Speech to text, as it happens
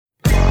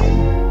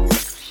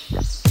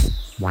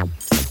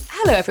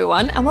Hello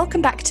everyone and welcome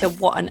back to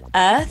What on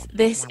Earth.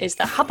 This is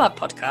the Hubbub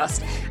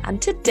podcast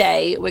and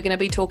today we're going to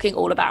be talking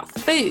all about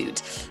food.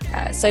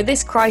 So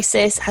this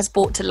crisis has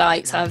brought to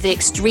light some of the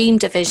extreme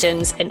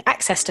divisions in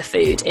access to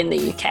food in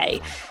the UK.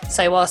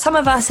 So while some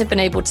of us have been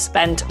able to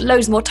spend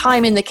loads more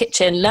time in the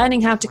kitchen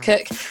learning how to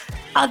cook,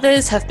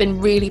 others have been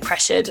really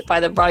pressured by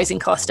the rising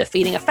cost of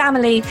feeding a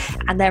family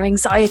and their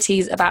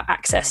anxieties about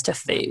access to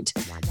food.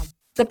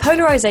 The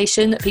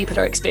polarisation that people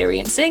are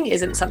experiencing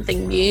isn't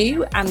something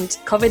new, and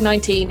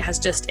COVID-19 has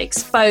just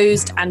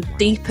exposed and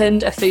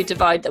deepened a food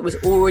divide that was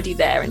already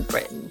there in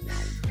Britain.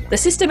 The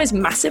system is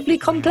massively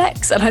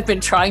complex and I've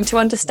been trying to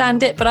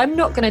understand it, but I'm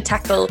not going to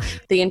tackle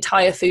the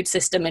entire food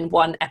system in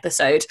one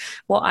episode.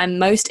 What I'm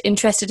most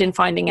interested in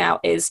finding out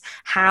is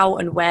how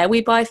and where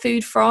we buy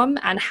food from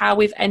and how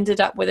we've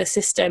ended up with a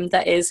system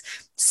that is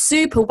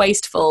super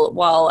wasteful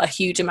while a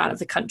huge amount of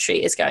the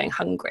country is going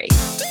hungry.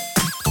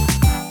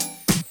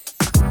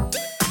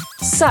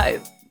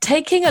 So,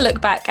 taking a look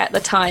back at the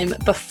time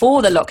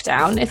before the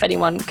lockdown, if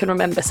anyone can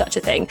remember such a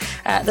thing,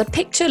 the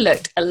picture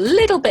looked a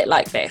little bit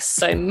like this.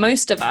 So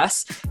most of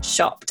us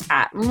shopped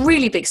at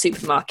really big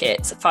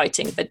supermarkets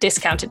fighting for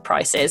discounted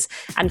prices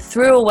and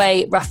threw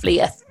away roughly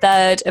a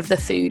third of the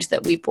food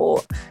that we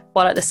bought.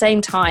 While at the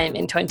same time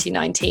in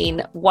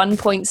 2019,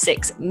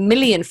 1.6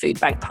 million food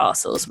bank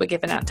parcels were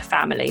given out to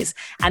families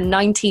and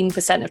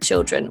 19% of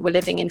children were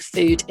living in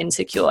food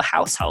insecure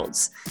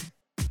households.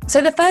 So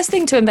the first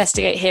thing to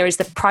investigate here is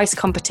the price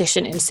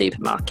competition in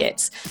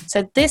supermarkets.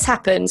 So this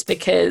happens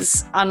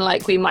because,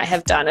 unlike we might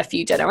have done a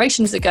few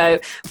generations ago,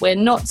 we're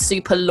not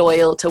super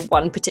loyal to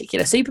one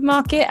particular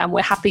supermarket and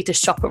we're happy to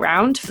shop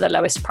around for the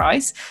lowest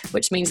price,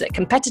 which means that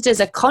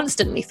competitors are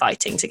constantly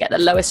fighting to get the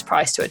lowest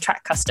price to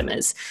attract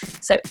customers.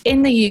 So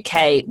in the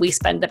UK, we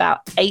spend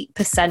about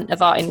 8%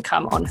 of our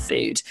income on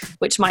food,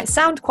 which might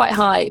sound quite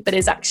high, but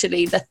is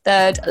actually the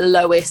third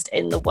lowest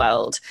in the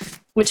world.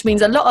 Which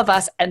means a lot of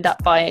us end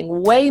up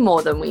buying way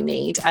more than we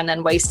need and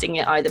then wasting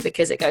it either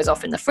because it goes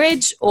off in the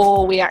fridge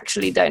or we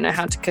actually don't know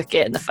how to cook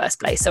it in the first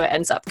place, so it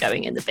ends up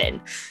going in the bin.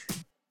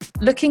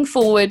 Looking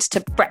forward to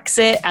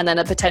Brexit and then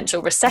a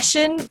potential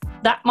recession,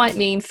 that might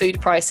mean food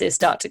prices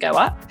start to go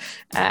up.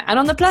 And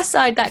on the plus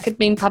side, that could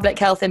mean public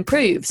health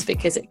improves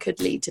because it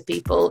could lead to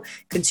people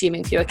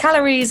consuming fewer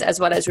calories as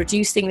well as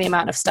reducing the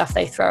amount of stuff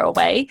they throw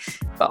away.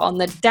 But on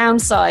the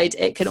downside,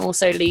 it can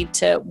also lead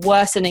to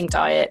worsening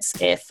diets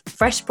if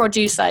fresh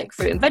produce like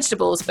fruit and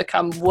vegetables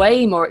become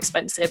way more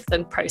expensive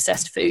than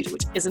processed food,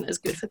 which isn't as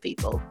good for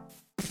people.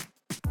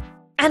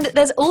 And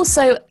there's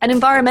also an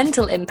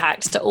environmental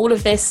impact to all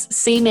of this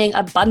seeming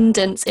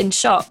abundance in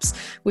shops.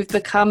 We've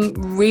become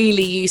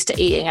really used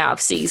to eating out of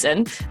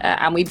season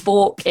and we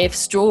balk if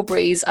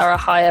strawberries are a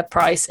higher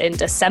price in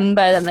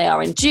December than they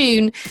are in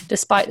June,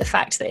 despite the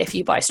fact that if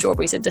you buy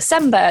strawberries in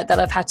December, they'll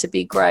have had to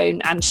be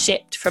grown and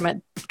shipped from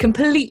a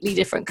completely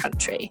different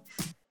country.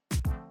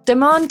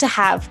 Demand to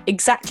have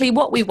exactly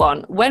what we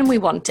want, when we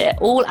want it,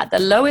 all at the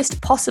lowest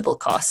possible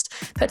cost,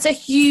 puts a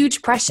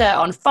huge pressure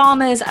on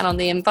farmers and on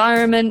the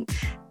environment.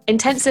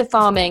 Intensive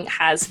farming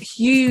has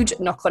huge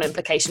knock-on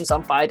implications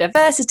on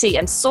biodiversity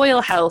and soil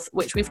health,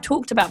 which we've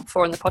talked about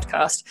before on the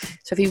podcast.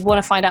 So if you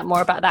want to find out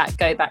more about that,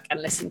 go back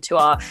and listen to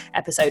our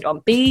episode on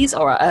bees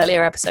or our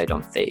earlier episode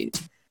on food.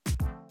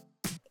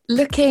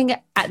 Looking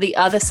at the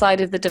other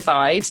side of the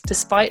divide,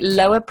 despite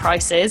lower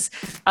prices,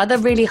 other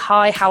really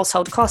high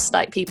household costs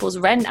like people's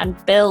rent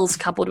and bills,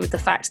 coupled with the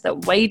fact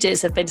that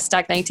wages have been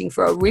stagnating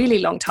for a really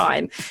long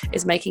time,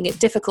 is making it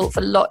difficult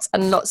for lots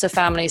and lots of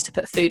families to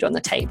put food on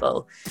the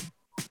table.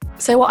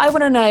 So what I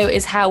want to know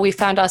is how we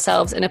found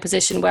ourselves in a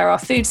position where our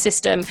food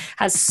system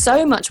has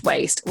so much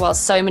waste while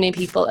so many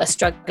people are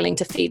struggling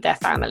to feed their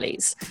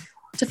families.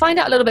 To find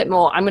out a little bit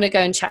more, I'm going to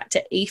go and chat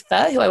to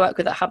Aoife, who I work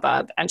with at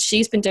Hubbub, and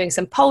she's been doing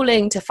some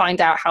polling to find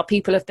out how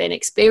people have been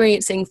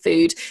experiencing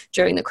food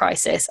during the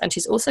crisis, and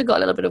she's also got a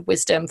little bit of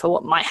wisdom for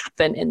what might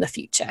happen in the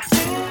future.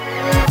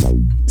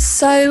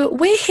 So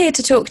we're here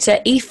to talk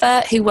to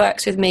Aoife, who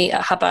works with me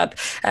at Hubbub,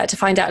 to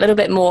find out a little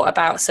bit more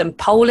about some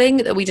polling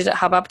that we did at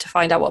Hubbub to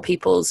find out what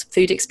people's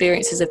food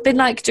experiences have been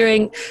like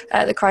during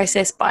the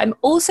crisis. But I'm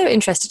also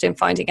interested in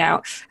finding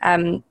out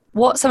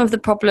what some of the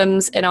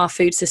problems in our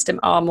food system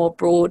are more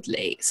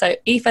broadly. So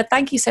Aoife,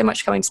 thank you so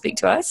much for coming to speak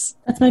to us.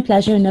 That's my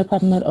pleasure, no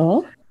problem at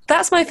all.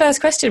 That's my first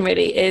question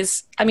really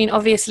is,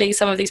 obviously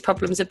some of these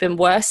problems have been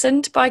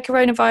worsened by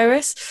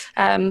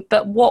coronavirus,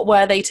 but what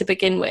were they to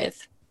begin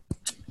with?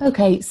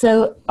 Okay,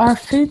 so our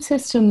food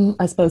system,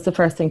 I suppose the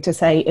first thing to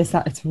say is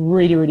that it's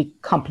really, really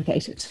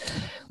complicated.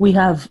 We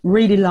have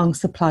really long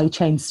supply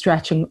chains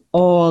stretching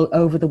all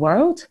over the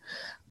world.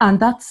 And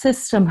that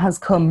system has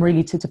come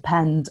really to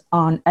depend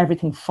on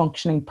everything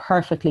functioning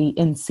perfectly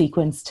in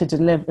sequence to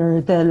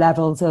deliver the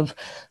levels of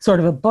sort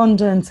of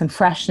abundance and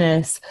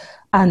freshness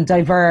and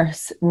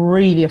diverse,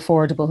 really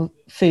affordable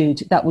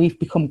food that we've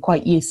become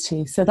quite used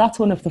to. So that's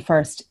one of the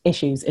first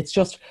issues. It's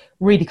just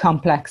really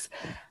complex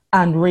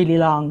and really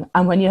long.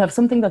 And when you have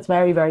something that's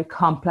very, very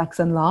complex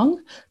and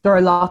long, there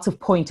are lots of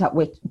points at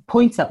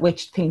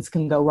which things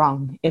can go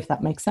wrong, if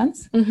that makes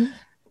sense. Mm-hmm.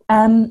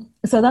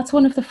 So that's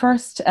one of the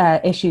first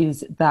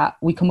issues that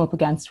we come up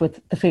against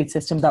with the food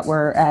system that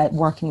we're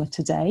working with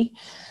today.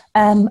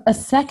 A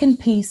second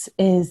piece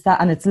is that,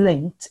 and it's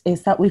linked,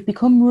 is that we've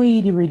become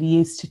really, really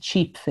used to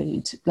cheap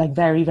food, like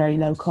very, very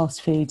low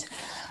cost food.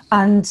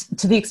 And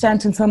to the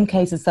extent in some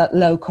cases that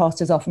low cost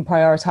is often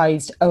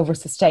prioritised over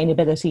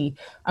sustainability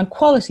and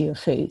quality of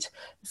food.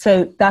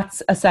 So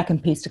that's a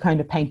second piece to kind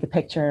of paint the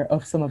picture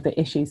of some of the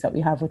issues that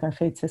we have with our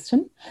food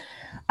system.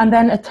 And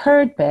then a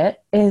third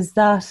bit is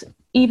that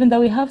even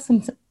though we have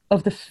some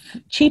of the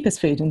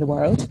cheapest food in the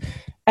world,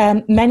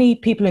 many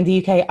people in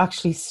the UK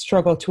actually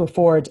struggle to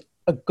afford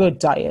a good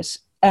diet.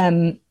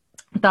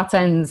 That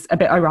sounds a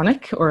bit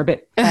ironic or a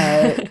bit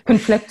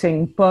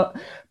conflicting, but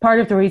part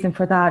of the reason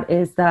for that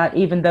is that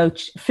even though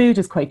food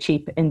is quite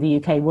cheap in the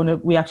UK,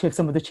 we actually have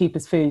some of the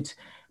cheapest food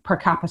per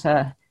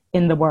capita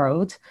in the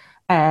world,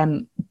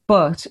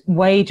 but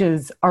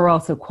wages are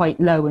also quite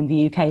low in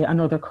the UK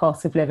and other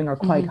costs of living are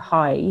quite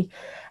high.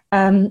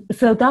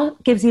 So that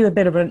gives you a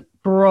bit of a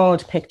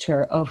broad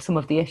picture of some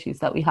of the issues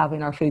that we have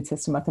in our food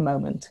system at the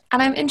moment.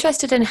 And I'm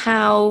interested in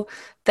how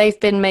they've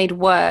been made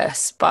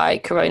worse by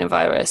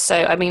coronavirus.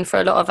 So, I mean, for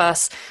a lot of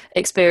us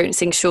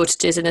experiencing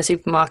shortages in the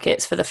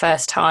supermarkets for the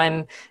first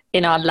time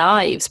in our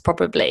lives,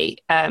 probably,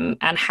 and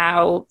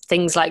how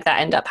things like that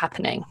end up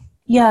happening.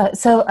 Yeah,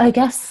 so I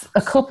guess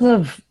a couple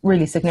of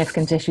really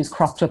significant issues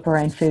cropped up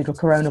around food with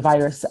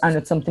coronavirus, and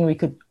it's something we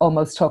could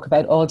almost talk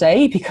about all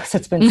day because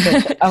it's been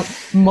such a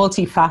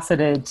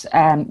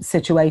multifaceted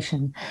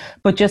situation.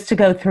 But just to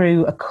go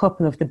through a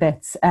couple of the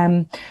bits.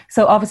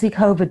 So obviously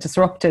COVID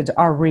disrupted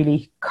our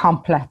really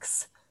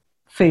complex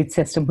food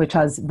system, which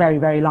has very,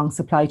 very long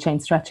supply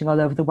chains stretching all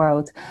over the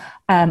world.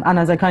 And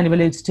as I kind of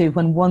alluded to,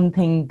 when one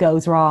thing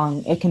goes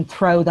wrong, it can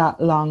throw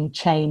that long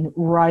chain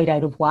right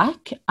out of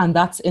whack. And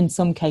that's in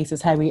some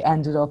cases how we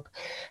ended up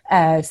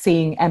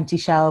seeing empty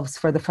shelves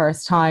for the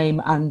first time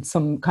and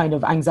some kind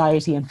of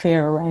anxiety and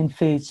fear around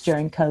food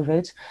during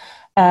COVID.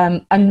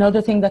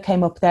 Another thing that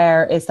came up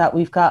there is that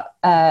we've got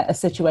a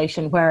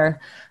situation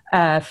where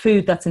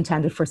food that's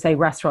intended for, say,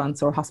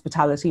 restaurants or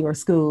hospitality or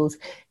schools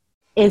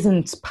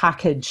isn't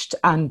packaged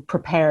and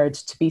prepared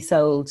to be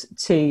sold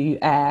to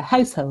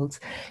households.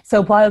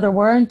 So while there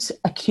weren't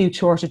acute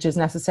shortages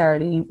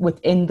necessarily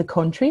within the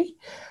country,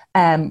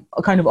 kind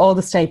of all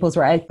the staples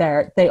were out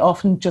there, they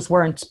often just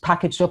weren't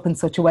packaged up in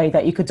such a way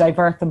that you could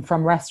divert them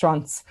from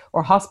restaurants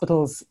or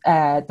hospitals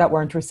that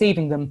weren't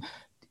receiving them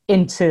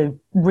into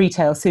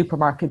retail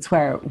supermarkets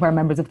where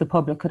members of the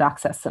public could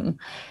access them.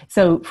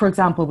 So, for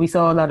example, we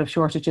saw a lot of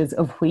shortages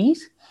of wheat.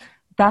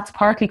 That's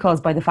partly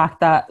caused by the fact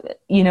that,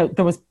 you know,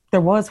 there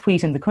was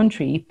wheat in the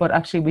country, but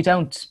actually we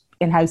don't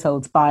in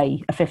households buy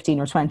a 15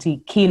 or 20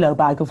 kilo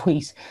bag of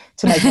wheat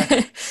to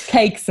make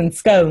cakes and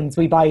scones.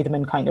 We buy them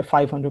in kind of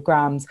 500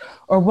 grams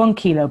or 1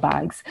 kilo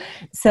bags.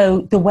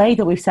 So the way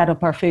that we've set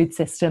up our food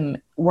system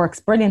works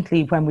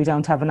brilliantly when we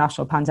don't have a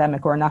national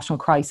pandemic or a national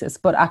crisis,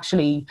 but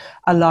actually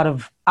a lot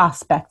of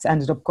aspects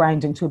ended up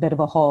grinding to a bit of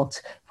a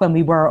halt when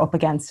we were up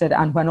against it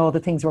and when all the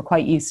things we're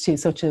quite used to,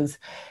 such as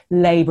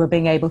labour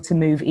being able to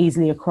move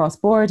easily across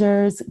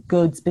borders,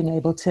 goods being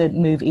able to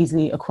move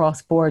easily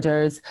across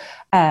borders,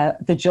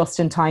 the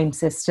just-in-time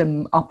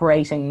system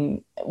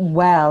operating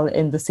well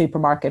in the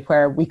supermarket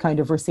where we kind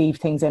of receive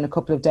things in a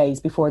couple of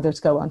days before they're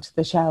to go onto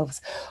the shelves.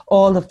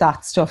 All of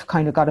that stuff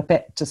kind of got a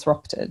bit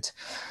disrupted.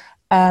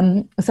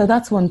 So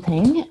that's one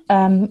thing.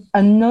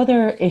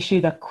 Another issue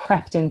that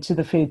crept into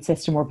the food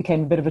system or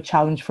became a bit of a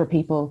challenge for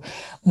people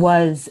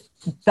was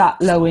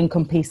that low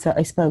income piece that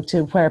I spoke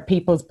to, where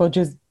people's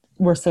budgets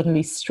were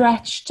suddenly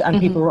stretched and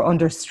people were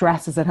under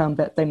stresses at home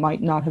that they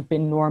might not have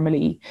been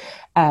normally.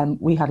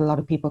 We had a lot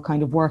of people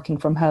kind of working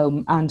from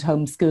home and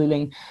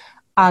homeschooling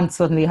and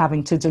suddenly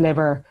having to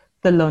deliver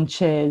the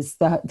lunches,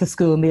 the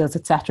school meals,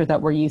 etc.,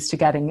 that we're used to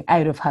getting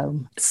out of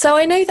home. So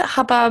I know that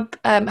Hubbub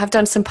have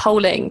done some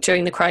polling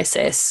during the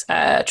crisis,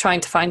 trying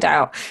to find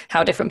out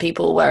how different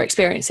people were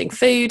experiencing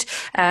food.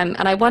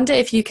 And I wonder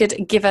if you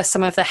could give us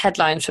some of the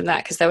headlines from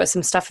that, because there was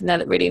some stuff in there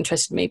that really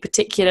interested me,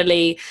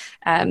 particularly,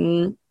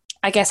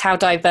 I guess, how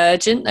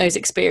divergent those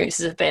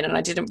experiences have been. And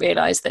I didn't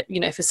realise that, you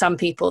know, for some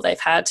people they've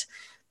had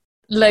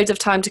loads of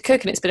time to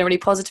cook and it's been a really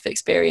positive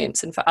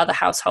experience. And for other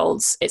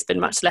households, it's been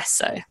much less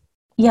so.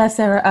 Yeah,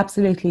 Sarah,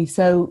 absolutely.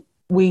 So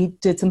we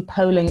did some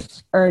polling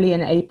early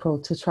in April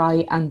to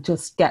try and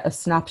just get a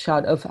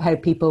snapshot of how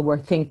people were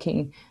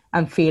thinking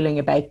and feeling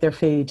about their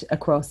food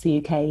across the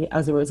UK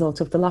as a result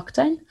of the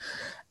lockdown.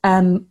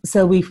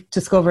 So we've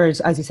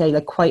discovered, as you say,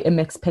 like quite a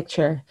mixed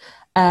picture.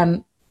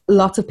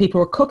 Lots of people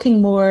were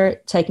cooking more,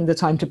 taking the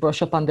time to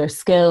brush up on their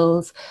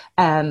skills.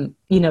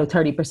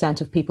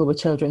 30% of people with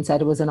children said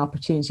it was an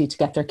opportunity to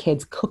get their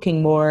kids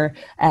cooking more,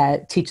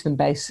 teach them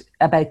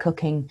about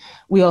cooking.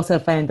 We also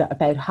found that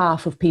about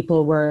half of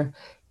people were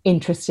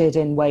interested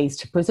in ways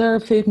to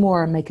preserve food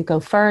more and make it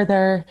go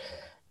further.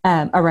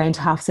 Around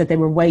half said they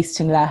were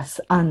wasting less,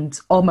 and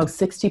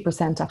almost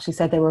 60% actually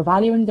said they were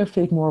valuing their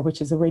food more, which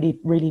is a really,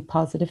 really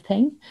positive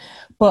thing.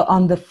 But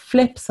on the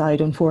flip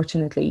side,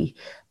 unfortunately,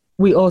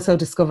 we also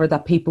discovered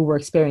that people were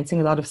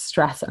experiencing a lot of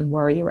stress and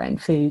worry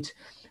around food.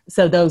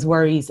 So those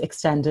worries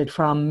extended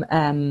from,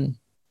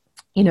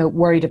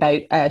 worried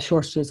about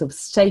shortages of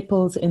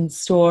staples in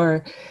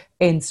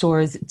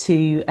stores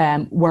to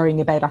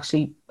worrying about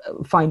actually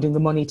finding the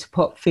money to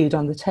put food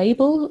on the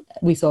table.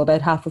 We saw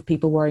about half of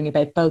people worrying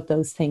about both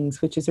those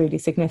things, which is really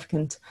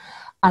significant.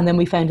 And then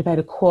we found about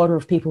a quarter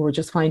of people were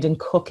just finding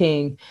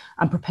cooking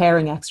and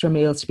preparing extra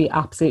meals to be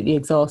absolutely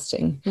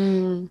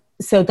exhausting.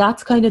 So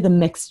that's kind of the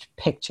mixed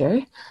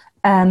picture.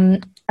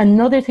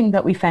 Another thing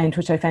that we found,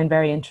 which I found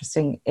very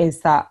interesting,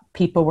 is that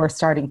people were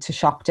starting to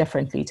shop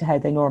differently to how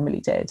they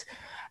normally did.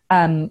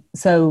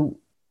 So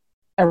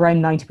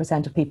around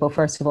 90% of people,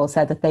 first of all,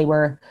 said that they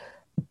were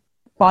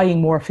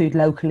buying more food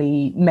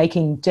locally,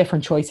 making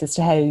different choices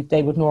to how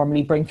they would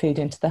normally bring food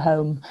into the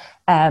home.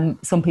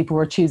 Some people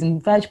were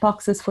choosing veg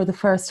boxes for the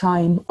first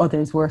time.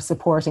 Others were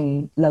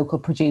supporting local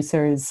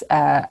producers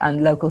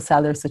and local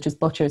sellers such as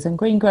butchers and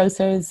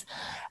greengrocers.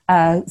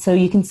 So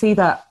you can see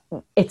that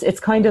it's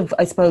kind of,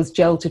 I suppose,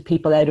 jolted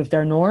people out of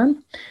their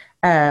norm,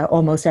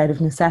 almost out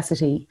of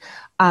necessity.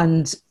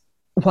 And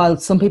while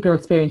some people are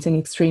experiencing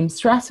extreme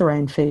stress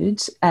around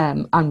food,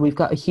 and we've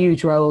got a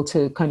huge role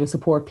to kind of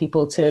support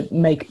people to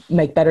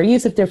make better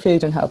use of their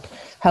food and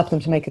help them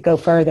to make it go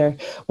further,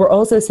 we're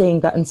also seeing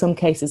that in some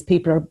cases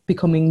people are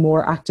becoming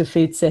more active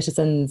food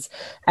citizens,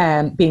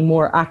 being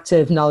more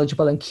active,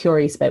 knowledgeable and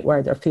curious about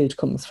where their food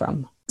comes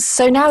from.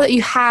 So now that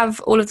you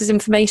have all of this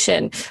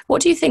information,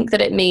 what do you think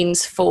that it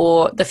means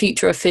for the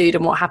future of food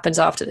and what happens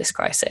after this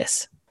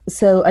crisis?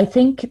 So I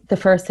think the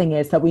first thing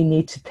is that we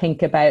need to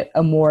think about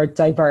a more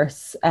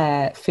diverse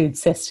food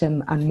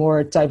system and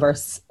more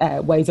diverse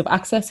ways of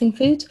accessing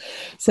food.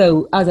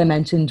 So as I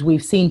mentioned,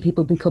 we've seen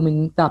people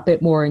becoming that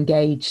bit more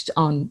engaged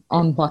on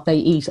what they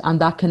eat,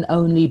 and that can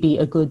only be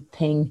a good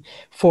thing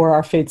for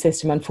our food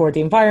system and for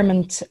the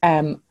environment,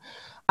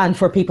 and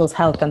for people's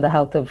health and the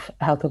health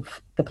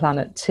of the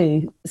planet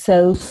too.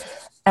 So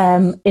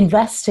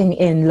investing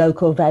in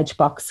local veg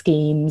box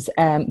schemes,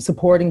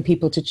 supporting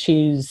people to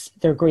choose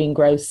their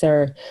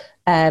greengrocer,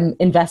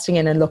 investing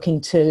in and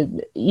looking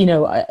to,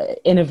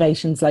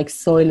 innovations like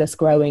soilless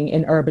growing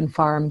in urban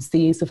farms, the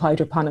use of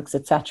hydroponics,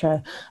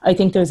 etc. I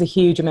think there's a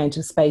huge amount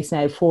of space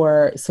now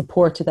for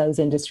support to those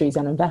industries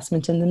and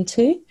investment in them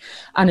too.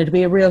 And it'd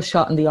be a real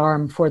shot in the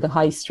arm for the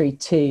high street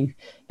too,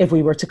 if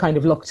we were to kind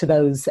of look to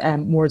those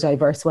more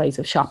diverse ways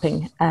of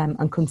shopping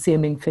and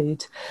consuming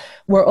food.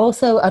 We're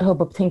also at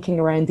Hubbub thinking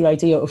around the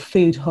idea of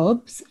food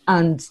hubs,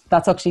 and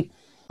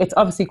it's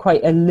obviously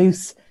quite a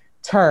loose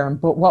term,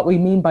 but what we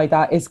mean by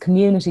that is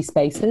community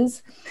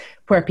spaces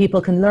where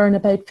people can learn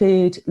about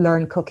food,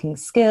 learn cooking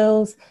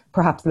skills,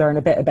 perhaps learn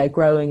a bit about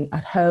growing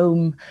at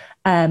home,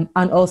 and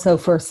also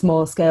for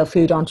small scale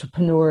food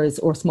entrepreneurs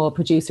or small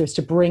producers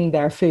to bring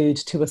their food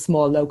to a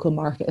small local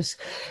market.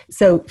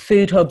 So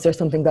food hubs are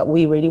something that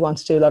we really want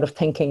to do a lot of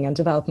thinking and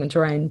development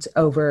around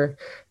over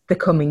the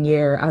coming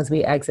year as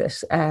we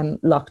exit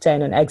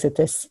lockdown and exit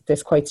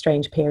this quite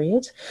strange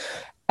period.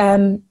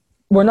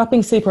 We're not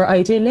being super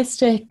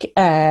idealistic.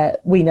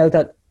 We know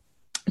that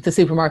the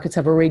supermarkets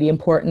have a really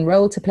important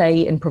role to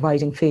play in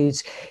providing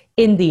food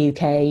in the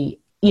UK.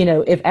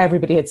 If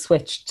everybody had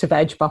switched to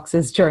veg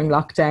boxes during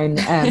lockdown,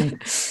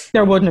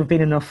 there wouldn't have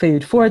been enough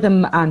food for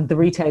them, and the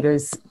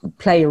retailers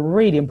play a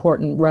really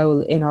important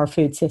role in our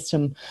food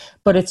system.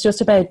 But it's just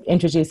about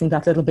introducing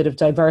that little bit of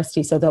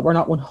diversity so that we're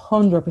not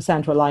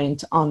 100%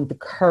 reliant on the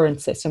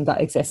current system that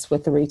exists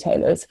with the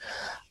retailers.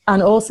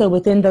 And also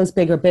within those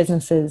bigger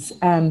businesses,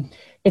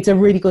 it's a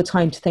really good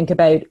time to think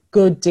about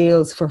good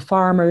deals for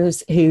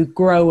farmers who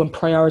grow and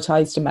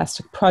prioritise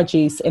domestic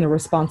produce in a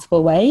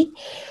responsible way.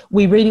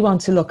 We really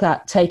want to look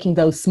at taking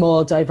those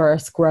small,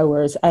 diverse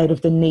growers out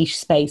of the niche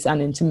space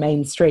and into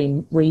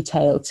mainstream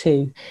retail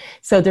too.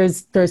 So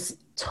there's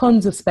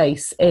tons of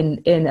space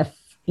in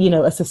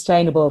a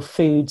sustainable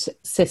food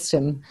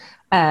system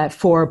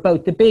for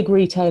both the big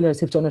retailers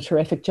who've done a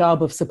terrific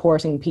job of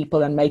supporting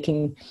people and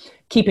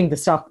keeping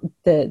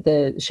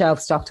the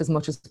shelf stocked as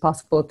much as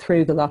possible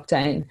through the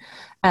lockdown,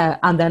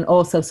 and then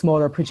also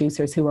smaller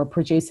producers who are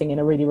producing in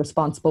a really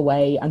responsible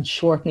way and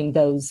shortening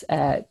those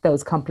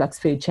complex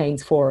food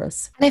chains for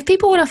us. And if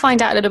people want to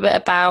find out a little bit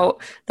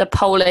about the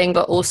polling,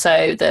 but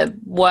also the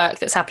work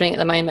that's happening at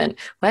the moment,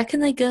 where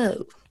can they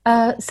go?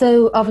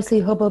 So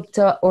obviously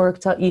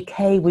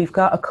hubbub.org.uk, we've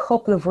got a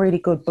couple of really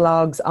good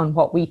blogs on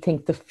what we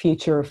think the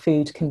future of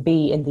food can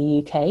be in the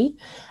UK.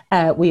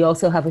 We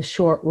also have a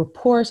short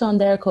report on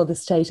there called The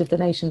State of the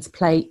Nation's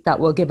Plate that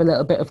will give a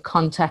little bit of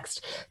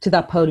context to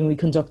that polling we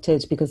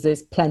conducted, because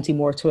there's plenty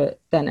more to it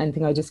than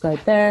anything I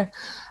described there.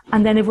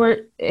 And then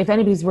if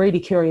anybody's really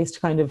curious to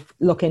kind of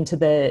look into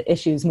the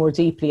issues more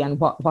deeply and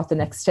what the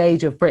next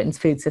stage of Britain's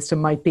food system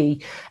might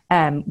be,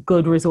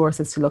 good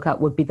resources to look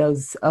at would be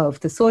those of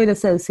the Soil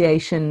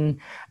Association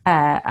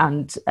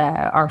and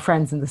our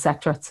friends in the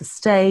sector at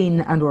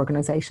Sustain and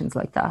organisations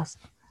like that.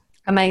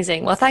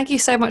 Amazing. Well, thank you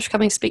so much for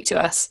coming to speak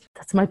to us.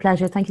 That's my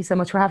pleasure. Thank you so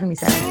much for having me,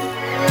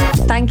 Sarah.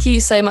 Thank you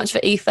so much for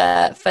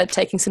Aoife for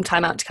taking some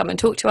time out to come and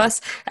talk to us.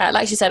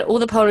 Like she said, all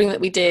the polling that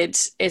we did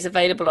is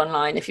available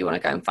online if you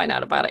want to go and find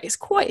out about it. It's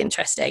quite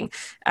interesting.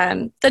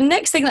 The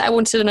next thing that I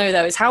wanted to know,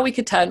 though, is how we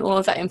could turn all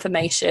of that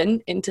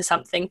information into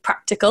something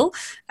practical,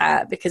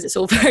 because it's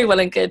all very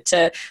well and good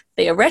to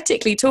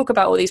theoretically talk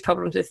about all these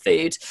problems with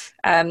food.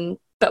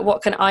 But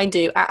what can I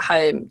do at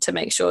home to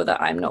make sure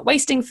that I'm not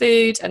wasting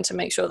food and to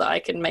make sure that I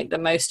can make the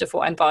most of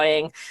what I'm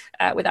buying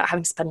without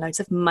having to spend loads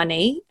of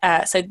money?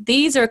 So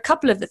these are a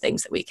couple of the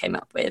things that we came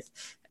up with.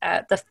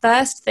 The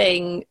first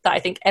thing that I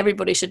think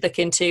everybody should look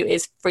into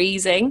is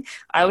freezing.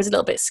 I was a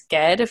little bit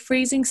scared of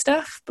freezing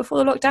stuff before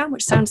the lockdown,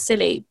 which sounds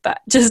silly, but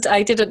just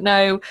I didn't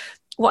know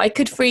what I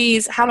could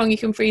freeze, how long you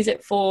can freeze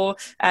it for,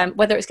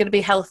 whether it's going to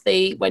be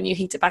healthy when you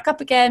heat it back up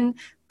again.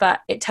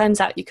 But it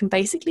turns out you can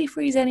basically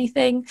freeze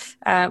anything.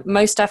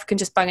 Most stuff can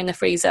just bung in the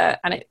freezer,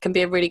 and it can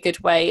be a really good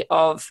way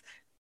of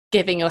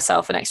giving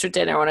yourself an extra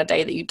dinner on a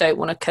day that you don't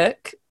want to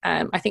cook.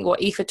 I think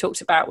what Aoife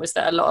talked about was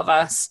that a lot of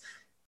us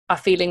are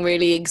feeling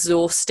really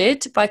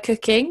exhausted by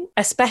cooking,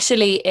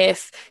 especially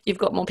if you've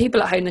got more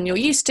people at home than you're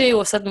used to,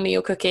 or suddenly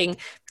you're cooking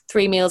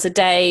 3 meals a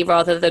day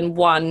rather than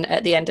 1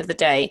 at the end of the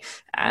day.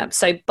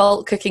 So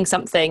bulk cooking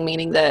something,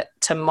 meaning that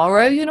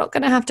tomorrow you're not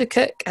going to have to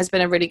cook, has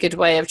been a really good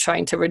way of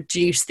trying to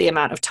reduce the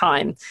amount of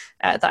time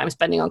that I'm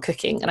spending on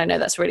cooking. And I know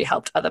that's really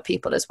helped other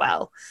people as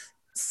well.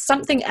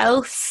 Something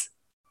else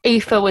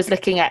Aoife was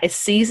looking at is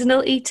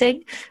seasonal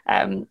eating,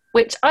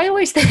 which I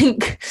always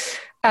think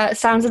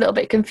sounds a little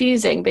bit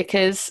confusing,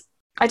 because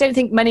I don't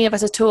think many of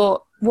us are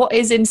taught what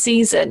is in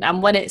season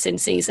and when it's in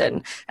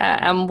season,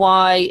 and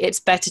why it's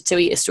better to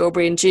eat a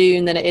strawberry in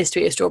June than it is to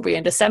eat a strawberry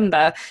in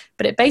December.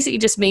 But it basically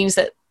just means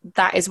that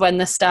that is when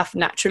the stuff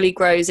naturally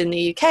grows in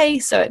the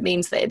UK. So it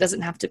means that it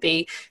doesn't have to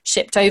be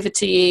shipped over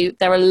to you.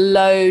 There are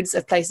loads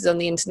of places on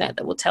the internet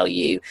that will tell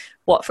you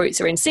what fruits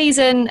are in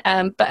season.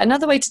 But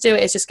another way to do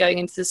it is just going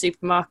into the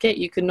supermarket.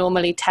 You can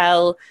normally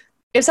tell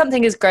if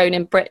something is grown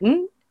in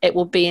Britain, it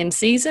will be in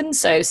season.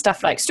 So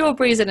stuff like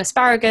strawberries and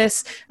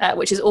asparagus,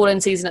 which is all in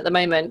season at the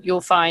moment,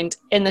 you'll find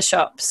in the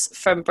shops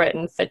from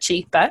Britain for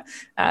cheaper.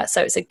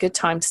 So it's a good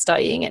time to start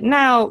eating it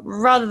now,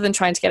 rather than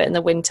trying to get it in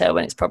the winter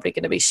when it's probably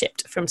going to be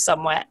shipped from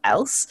somewhere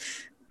else.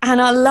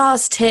 And our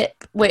last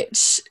tip,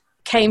 which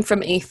came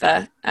from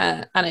Aoife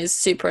and is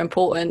super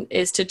important,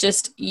 is to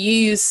just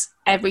use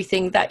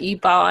everything that you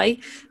buy.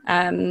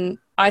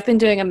 I've been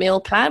doing a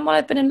meal plan while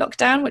I've been in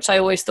lockdown, which I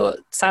always thought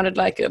sounded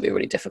like it would be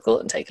really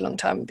difficult and take a long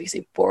time and be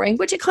super boring,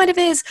 which it kind of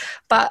is.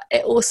 But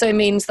it also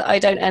means that I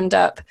don't end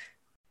up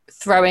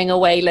throwing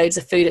away loads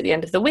of food at the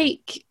end of the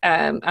week.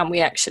 And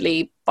we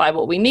actually buy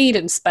what we need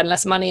and spend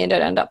less money and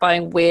don't end up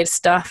buying weird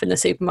stuff in the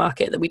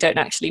supermarket that we don't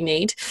actually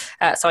need.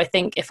 So I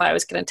think if I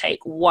was going to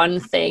take one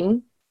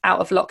thing out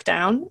of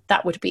lockdown,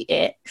 that would be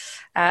it.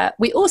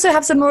 We also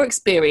have some more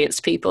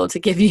experienced people to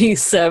give you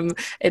some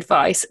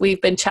advice.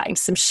 We've been chatting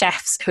to some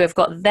chefs who have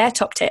got their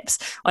top tips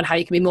on how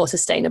you can be more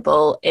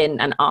sustainable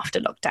in and after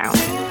lockdown.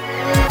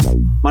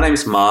 My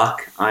name's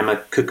Mark. I'm a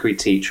cookery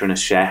teacher and a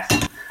chef.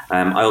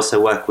 I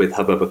also work with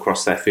Hubbub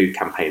across their food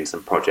campaigns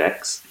and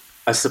projects.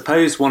 I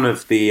suppose one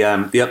of the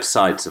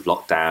upsides of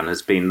lockdown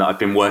has been that I've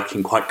been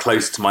working quite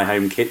close to my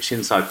home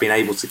kitchen, so I've been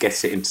able to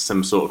get it into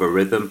some sort of a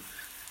rhythm.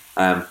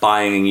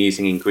 Buying and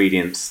using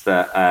ingredients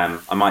that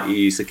I might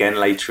use again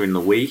later in the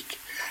week.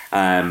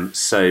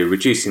 So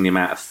reducing the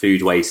amount of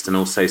food waste and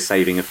also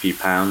saving a few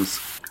pounds.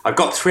 I've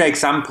got 3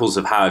 examples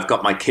of how I've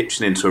got my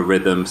kitchen into a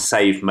rhythm,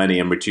 saved money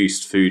and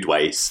reduced food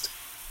waste.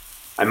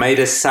 I made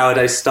a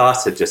sourdough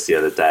starter just the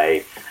other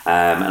day,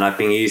 and I've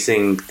been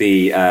using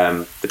the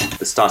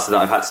starter that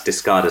I've had to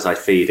discard as I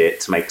feed it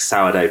to make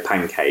sourdough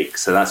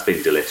pancakes, so that's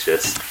been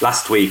delicious.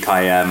 Last week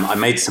I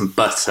made some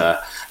butter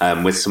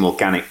with some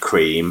organic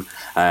cream.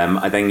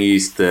 I then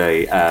used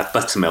the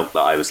buttermilk that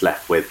I was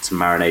left with to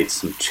marinate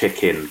some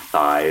chicken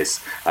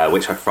thighs,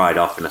 which I fried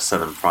off in a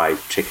southern fried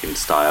chicken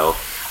style.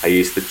 I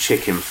used the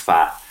chicken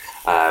fat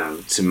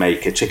to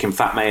make a chicken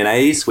fat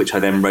mayonnaise, which I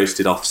then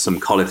roasted off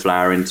some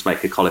cauliflower in to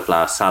make a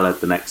cauliflower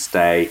salad the next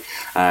day,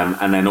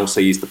 and then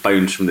also used the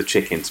bones from the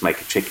chicken to make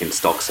a chicken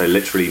stock, so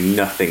literally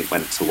nothing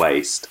went to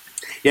waste.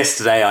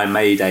 Yesterday I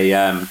made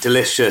a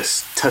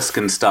delicious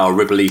Tuscan-style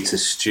ribollita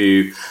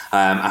stew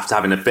after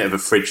having a bit of a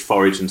fridge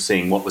forage and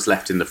seeing what was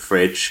left in the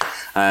fridge.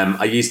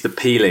 I used the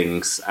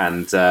peelings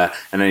and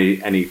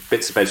any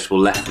bits of vegetable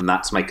left from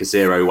that to make a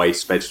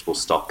zero-waste vegetable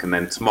stock. And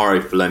then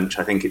tomorrow for lunch,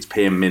 I think it's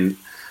pea and mint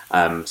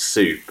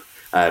soup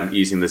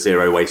using the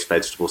zero-waste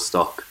vegetable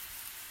stock.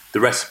 The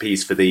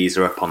recipes for these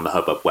are up on the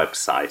Hubbub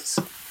website.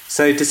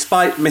 So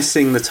despite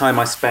missing the time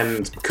I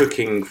spend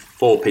cooking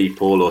for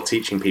people or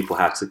teaching people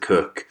how to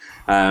cook,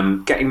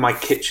 getting my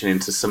kitchen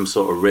into some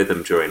sort of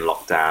rhythm during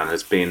lockdown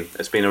has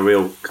been a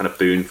real kind of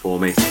boon for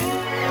me.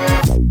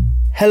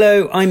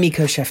 Hello, I'm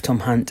Eco-Chef Tom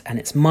Hunt, and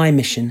it's my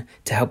mission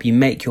to help you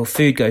make your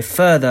food go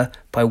further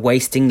by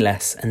wasting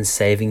less and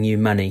saving you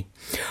money.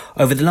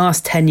 Over the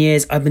last 10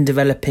 years, I've been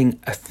developing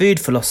a food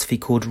philosophy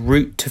called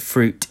Root to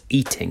Fruit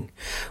Eating,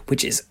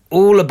 which is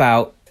all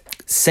about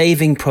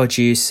saving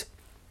produce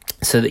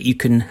so that you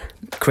can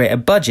create a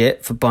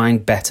budget for buying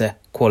better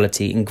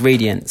quality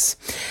ingredients.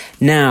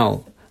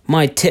 Now,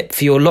 my tip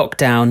for your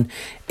lockdown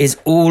is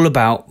all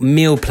about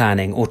meal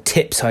planning, or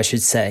tips I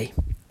should say.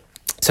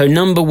 So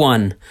number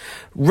 1,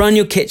 run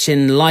your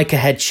kitchen like a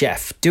head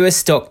chef. Do a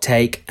stock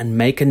take and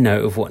make a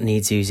note of what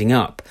needs using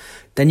up.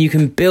 Then you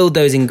can build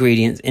those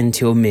ingredients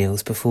into your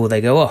meals before they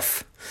go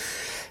off.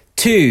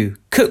 2,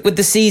 cook with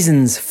the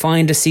seasons.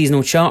 Find a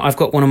seasonal chart. I've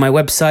got one on my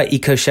website,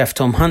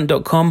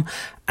 ecocheftomhunt.com,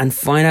 and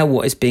find out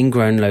what is being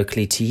grown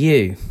locally to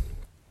you.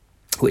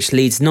 Which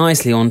leads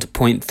nicely on to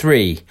point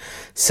 3,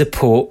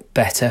 support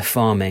better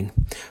farming.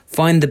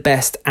 Find the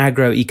best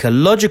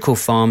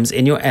agroecological farms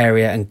in your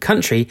area and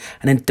country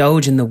and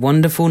indulge in the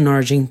wonderful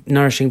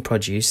nourishing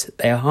produce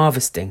they are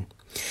harvesting.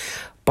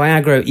 By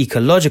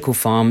agroecological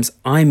farms,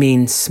 I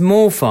mean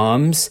small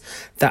farms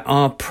that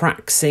are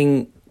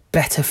practicing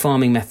better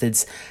farming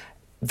methods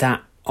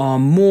that are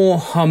more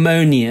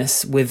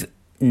harmonious with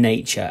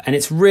nature. And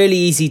it's really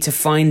easy to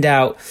find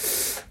out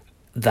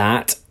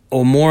that,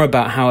 or more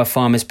about how a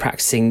farm is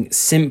practicing,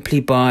 simply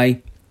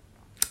by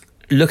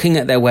looking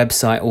at their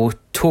website or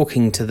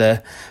talking to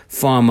the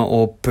farmer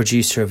or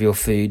producer of your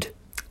food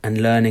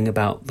and learning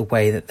about the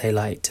way that they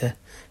like to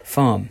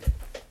farm.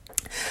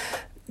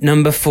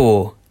 Number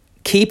 4,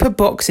 keep a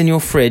box in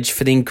your fridge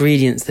for the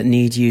ingredients that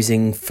need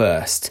using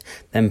first,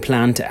 then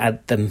plan to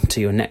add them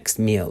to your next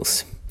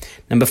meals.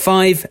 Number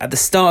 5, at the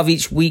start of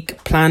each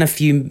week, plan a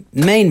few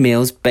main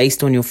meals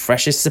based on your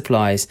freshest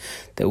supplies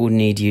that will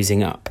need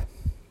using up.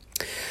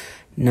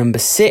 Number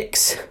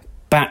 6,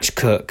 batch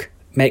cook.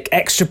 Make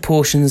extra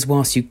portions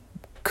whilst you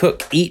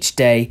cook each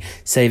day,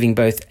 saving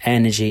both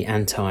energy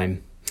and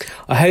time.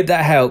 I hope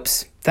that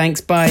helps.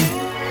 Thanks,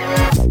 bye.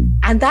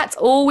 And that's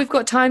all we've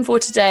got time for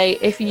today.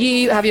 If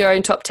you have your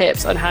own top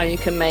tips on how you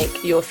can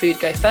make your food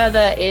go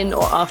further in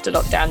or after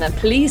lockdown, then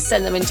please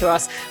send them in to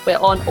us. We're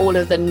on all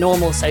of the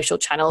normal social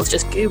channels.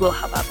 Just Google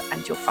Hubbub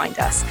and you'll find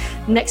us.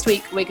 Next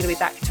week, we're going to be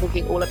back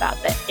talking all about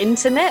the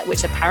internet,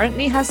 which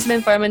apparently has some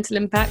environmental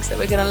impacts that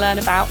we're going to learn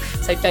about.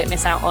 So don't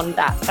miss out on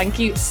that. Thank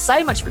you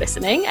so much for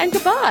listening, and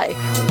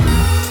goodbye.